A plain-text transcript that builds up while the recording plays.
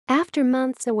After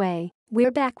months away,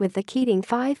 we're back with the Keating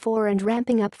 5-4 and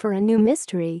ramping up for a new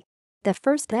mystery. The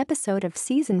first episode of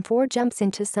Season 4 jumps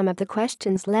into some of the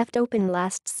questions left open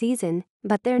last season,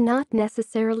 but they're not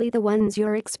necessarily the ones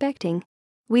you're expecting.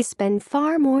 We spend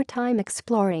far more time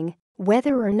exploring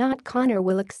whether or not Connor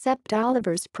will accept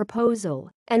Oliver's proposal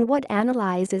and what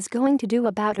Annalise is going to do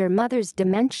about her mother's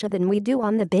dementia than we do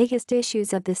on the biggest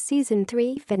issues of the Season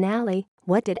 3 finale.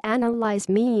 What did Annalise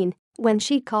mean when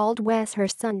she called Wes her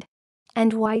son?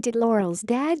 And why did Laurel's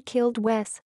dad kill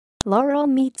Wes? Laurel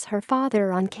meets her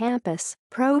father on campus,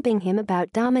 probing him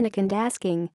about Dominic and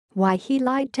asking why he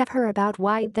lied to her about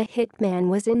why the hitman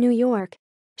was in New York.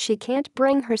 She can't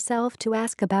bring herself to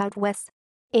ask about Wes.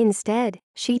 Instead,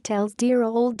 she tells dear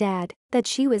old dad that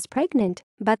she was pregnant,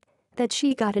 but that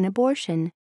she got an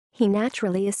abortion. He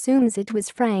naturally assumes it was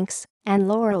Frank's, and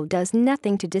Laurel does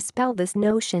nothing to dispel this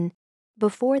notion.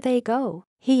 Before they go,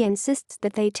 he insists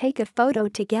that they take a photo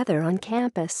together on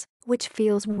campus, which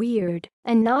feels weird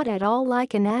and not at all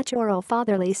like a natural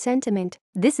fatherly sentiment.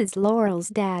 This is Laurel's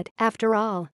dad, after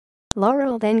all.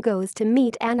 Laurel then goes to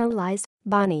meet Annalise,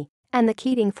 Bonnie, and the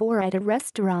Keating Four at a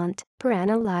restaurant, per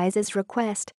Annalise's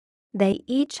request. They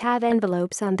each have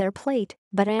envelopes on their plate,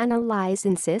 but Annalise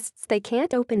insists they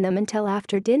can't open them until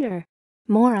after dinner.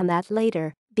 More on that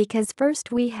later, because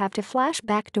first we have to flash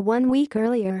back to 1 week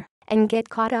earlier and get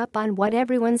caught up on what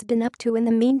everyone's been up to in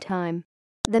the meantime.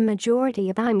 The majority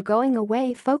of I'm Going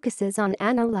Away focuses on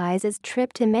Annalise's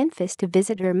trip to Memphis to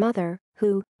visit her mother,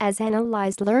 who, as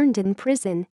Annalise learned in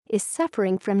prison, is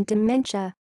suffering from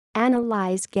dementia.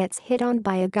 Annalise gets hit on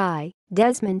by a guy,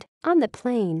 Desmond, on the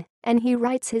plane, and he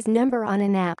writes his number on a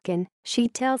napkin. She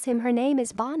tells him her name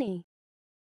is Bonnie.